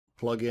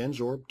plugins,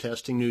 or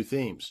testing new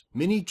themes.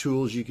 Many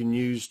tools you can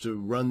use to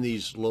run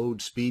these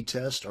load speed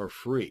tests are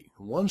free.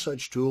 One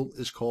such tool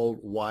is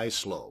called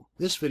YSlow.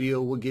 This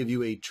video will give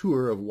you a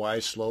tour of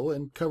YSlow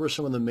and cover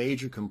some of the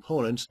major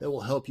components that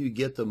will help you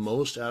get the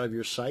most out of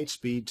your site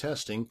speed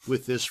testing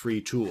with this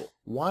free tool.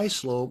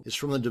 YSlow is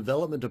from the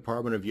development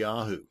department of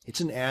Yahoo.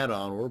 It's an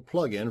add-on or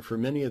plugin for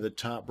many of the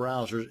top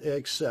browsers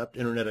except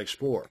Internet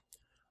Explorer.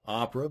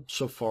 Opera,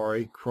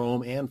 Safari,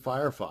 Chrome, and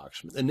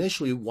Firefox.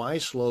 Initially,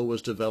 YSlow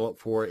was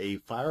developed for a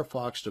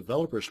Firefox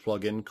developers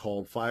plugin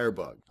called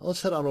Firebug. Now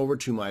let's head on over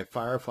to my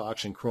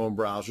Firefox and Chrome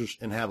browsers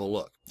and have a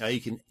look. Now you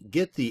can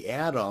get the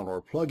add-on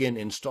or plugin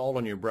installed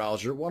on your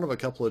browser one of a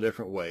couple of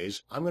different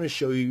ways. I'm going to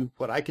show you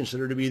what I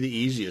consider to be the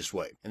easiest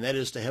way, and that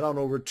is to head on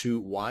over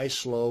to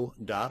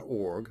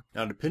YSlow.org.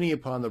 Now depending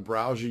upon the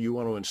browser you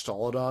want to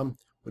install it on,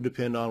 would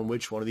depend on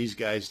which one of these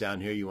guys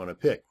down here you want to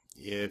pick.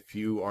 If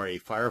you are a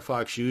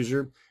Firefox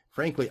user,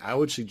 frankly, I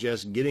would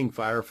suggest getting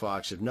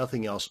Firefox, if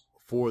nothing else,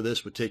 for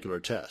this particular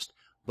test.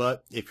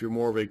 But if you're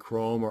more of a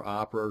Chrome or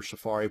Opera or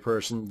Safari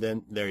person,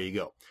 then there you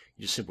go.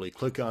 You just simply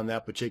click on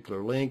that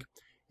particular link,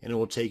 and it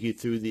will take you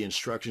through the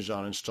instructions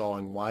on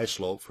installing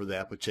YSlow for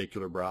that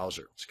particular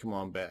browser. Let's come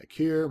on back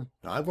here.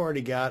 Now, I've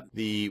already got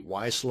the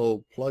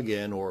YSlow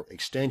plugin or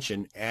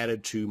extension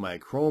added to my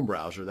Chrome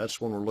browser. That's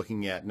the one we're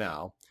looking at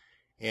now.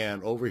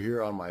 And over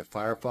here on my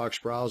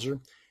Firefox browser,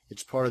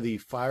 it's part of the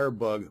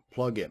Firebug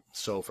plugin.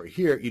 So for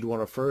here, you'd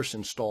want to first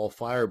install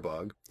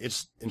Firebug.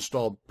 It's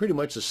installed pretty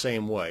much the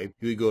same way.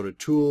 You would go to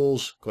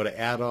Tools, go to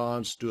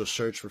Add-ons, do a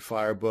search for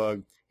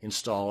Firebug,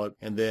 install it,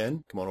 and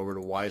then come on over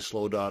to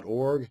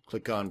YSlow.org,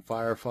 click on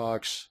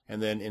Firefox,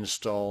 and then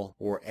install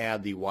or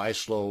add the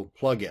YSlow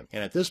plugin.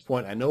 And at this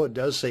point, I know it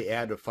does say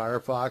add to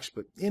Firefox,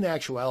 but in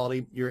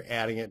actuality, you're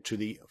adding it to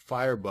the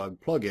Firebug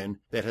plugin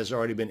that has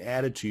already been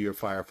added to your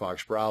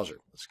Firefox browser.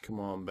 Let's come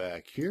on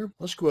back here.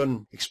 Let's go ahead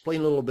and explain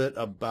a little bit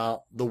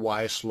about the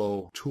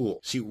YSlow tool.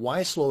 See,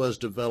 YSlow has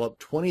developed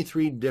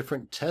 23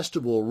 different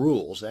testable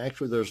rules.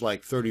 Actually, there's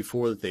like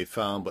 34 that they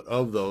found, but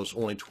of those,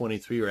 only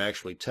 23 are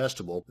actually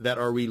testable that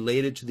are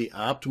related to the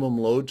optimum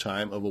load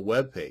time of a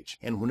web page.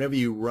 And whenever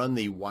you run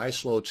the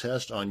YSlow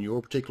test on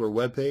your particular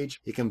web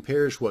page, it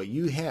compares what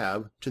you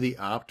have to the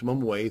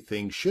optimum way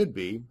things should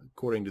be,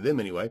 according to them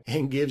anyway,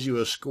 and gives you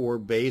a score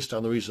based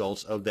on the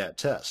results of that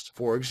test.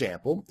 For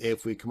example,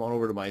 if we come on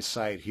over to my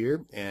site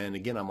here, and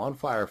again I'm on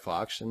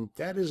Firefox, and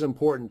that is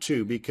important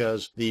too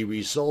because the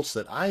results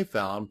that I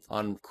found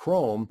on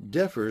Chrome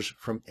differs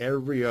from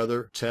every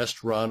other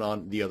test run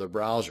on the other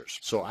browsers.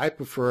 So I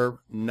prefer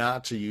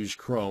not to use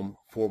Chrome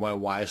for my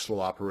YSlow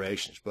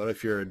operations. But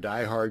if you're a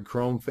diehard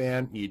Chrome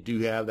fan, you do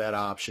have that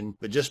option.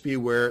 But just be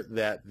aware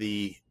that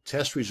the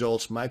test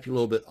results might be a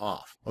little bit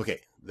off. Okay,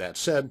 that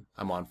said,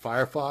 I'm on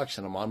Firefox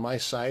and I'm on my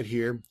site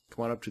here.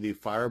 Come on up to the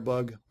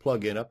Firebug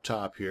plugin up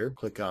top here.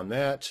 Click on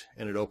that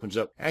and it opens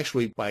up.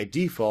 Actually, by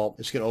default,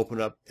 it's going to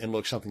open up and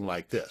look something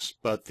like this.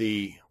 But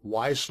the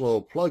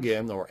YSlow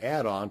plugin or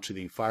add-on to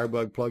the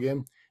Firebug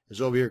plugin is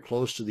over here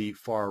close to the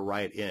far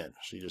right end.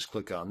 So you just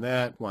click on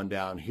that, come on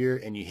down here,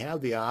 and you have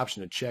the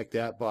option to check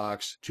that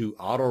box to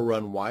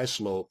auto-run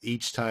YSlow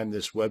each time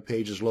this web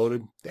page is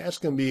loaded. That's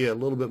going to be a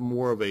little bit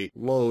more of a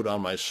load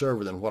on my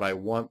server than what I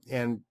want,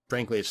 and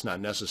frankly, it's not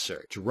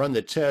necessary. To run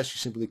the test, you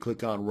simply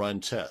click on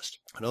Run Test.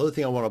 Another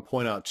thing I want to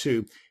point out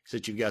too is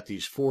that you've got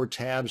these 4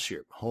 tabs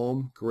here: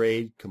 Home,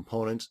 Grade,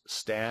 Components,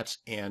 Stats,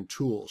 and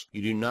Tools.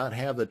 You do not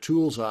have the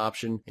Tools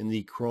option in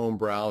the Chrome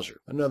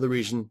browser. Another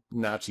reason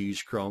not to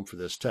use Chrome for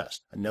this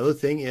test. Another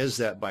thing is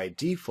that by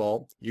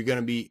default, you're going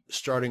to be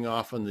starting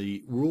off on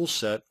the rule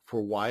set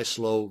for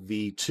YSlow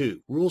v2.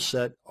 Rule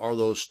set are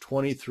those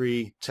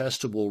 23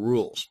 testable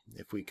rules.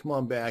 If we come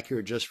on back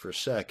here just for a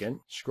second,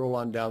 scroll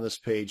on down this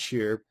page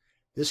here,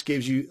 this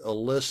gives you a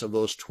list of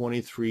those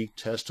 23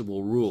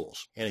 testable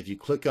rules. And if you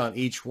click on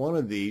each one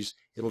of these,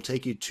 it'll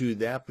take you to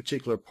that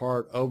particular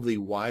part of the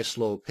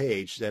YSlow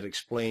page that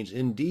explains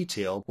in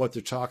detail what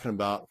they're talking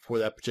about for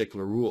that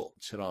particular rule.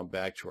 Let's head on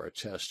back to our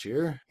test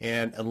here.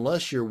 And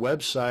unless your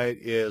website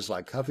is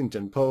like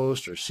Huffington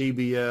Post or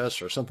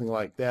CBS or something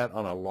like that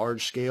on a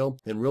large scale,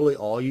 then really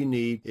all you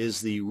need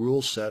is the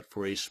rule set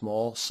for a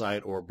small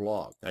site or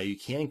blog. Now you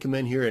can come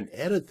in here and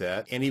edit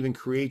that and even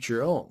create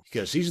your own,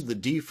 because these are the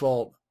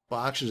default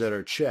boxes that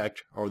are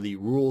checked, or the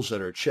rules that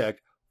are checked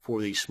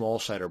for the small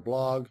site or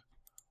blog,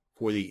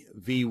 for the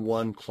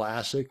V1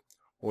 Classic,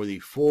 or the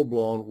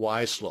full-blown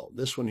YSlow.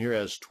 This one here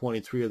has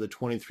 23 of the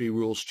 23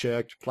 rules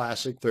checked,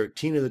 Classic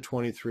 13 of the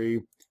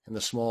 23, and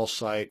the small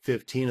site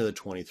 15 of the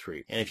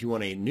 23. And if you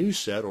want a new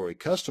set or a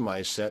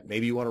customized set,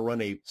 maybe you want to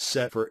run a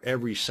set for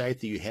every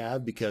site that you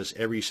have because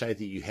every site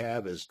that you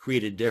have is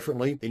created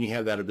differently, then you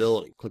have that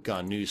ability. Click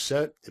on New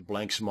Set, it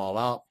blanks them all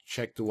out,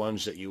 check the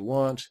ones that you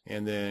want,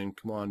 and then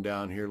come on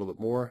down here a little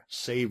bit more,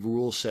 save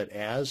rule set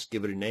as,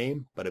 give it a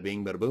name, bada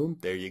bing, bada boom,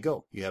 there you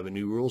go. You have a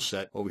new rule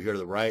set over here to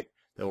the right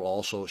that will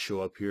also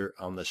show up here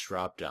on this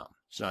drop down.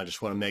 So I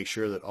just want to make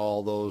sure that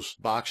all those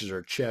boxes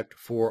are checked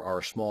for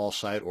our small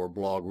site or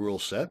blog rule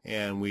set.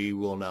 And we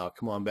will now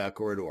come on back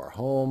over to our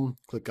home,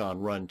 click on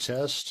Run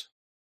Test.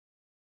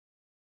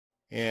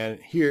 And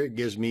here it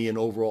gives me an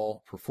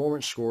overall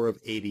performance score of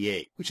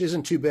 88, which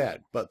isn't too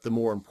bad. But the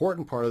more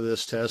important part of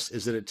this test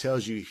is that it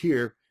tells you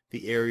here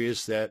the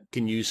areas that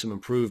can use some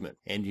improvement.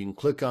 And you can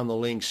click on the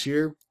links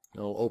here.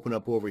 It'll open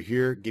up over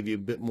here, give you a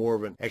bit more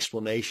of an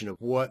explanation of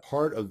what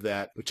part of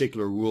that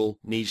particular rule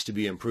needs to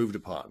be improved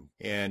upon.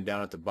 And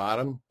down at the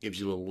bottom, gives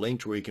you a little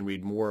link to where you can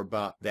read more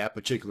about that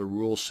particular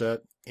rule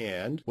set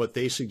and what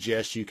they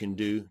suggest you can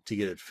do to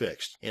get it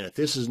fixed. And if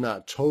this is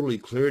not totally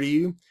clear to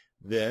you,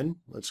 then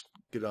let's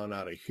get on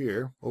out of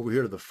here. Over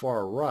here to the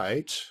far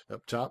right,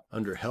 up top,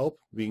 under Help,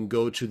 we can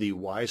go to the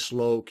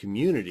YSlow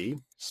community.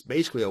 It's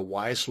basically a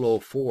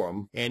YSlow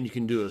forum, and you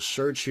can do a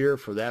search here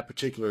for that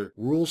particular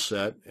rule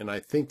set, and I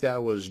think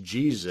that was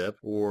Gzip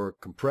or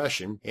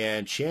compression.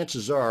 And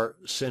chances are,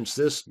 since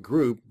this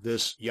group,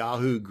 this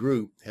Yahoo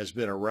group, has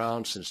been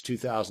around since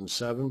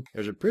 2007,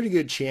 there's a pretty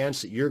good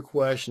chance that your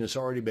question has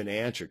already been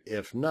answered.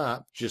 If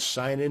not, just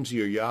sign into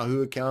your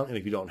Yahoo account, and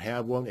if you don't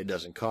have one, it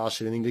doesn't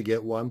cost anything to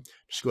get one.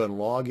 Just go ahead and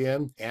log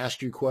in,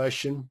 ask your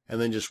question,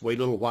 and then just wait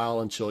a little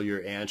while until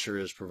your answer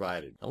is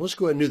provided. Now let's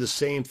go ahead and do the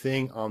same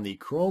thing on the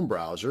Chrome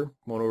browser.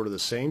 Come on over to the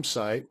same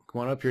site.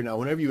 Come on up here. Now,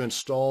 whenever you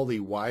install the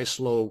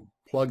YSlow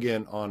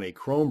plugin on a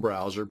Chrome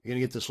browser, you're going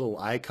to get this little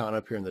icon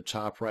up here in the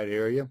top right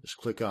area. Just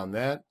click on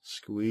that,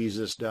 squeeze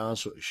this down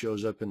so it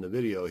shows up in the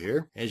video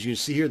here. As you can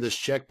see here, this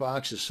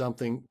checkbox is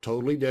something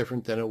totally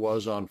different than it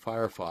was on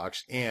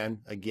Firefox. And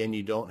again,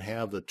 you don't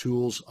have the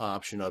tools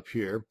option up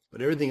here,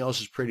 but everything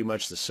else is pretty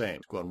much the same.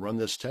 Let's go ahead and run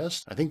this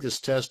test. I think this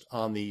test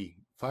on the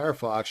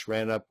Firefox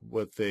ran up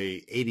with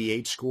a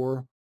 88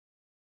 score.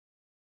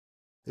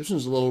 This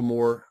one's a little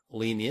more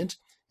lenient.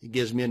 It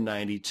gives me a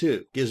 92.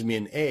 It gives me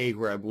an A,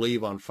 where I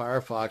believe on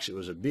Firefox it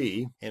was a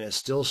B, and it's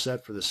still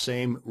set for the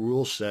same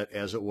rule set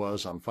as it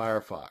was on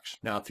Firefox.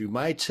 Now, through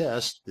my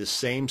test, this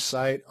same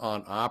site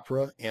on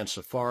Opera and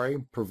Safari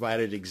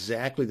provided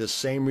exactly the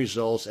same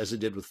results as it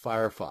did with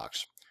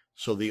Firefox.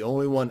 So the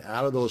only one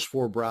out of those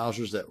 4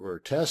 browsers that were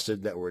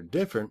tested that were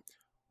different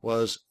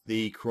was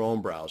the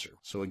Chrome browser.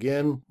 So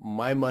again,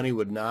 my money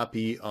would not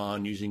be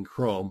on using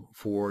Chrome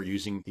for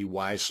using the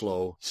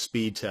YSlow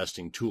speed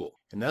testing tool.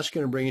 And that's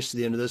going to bring us to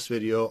the end of this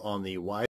video on the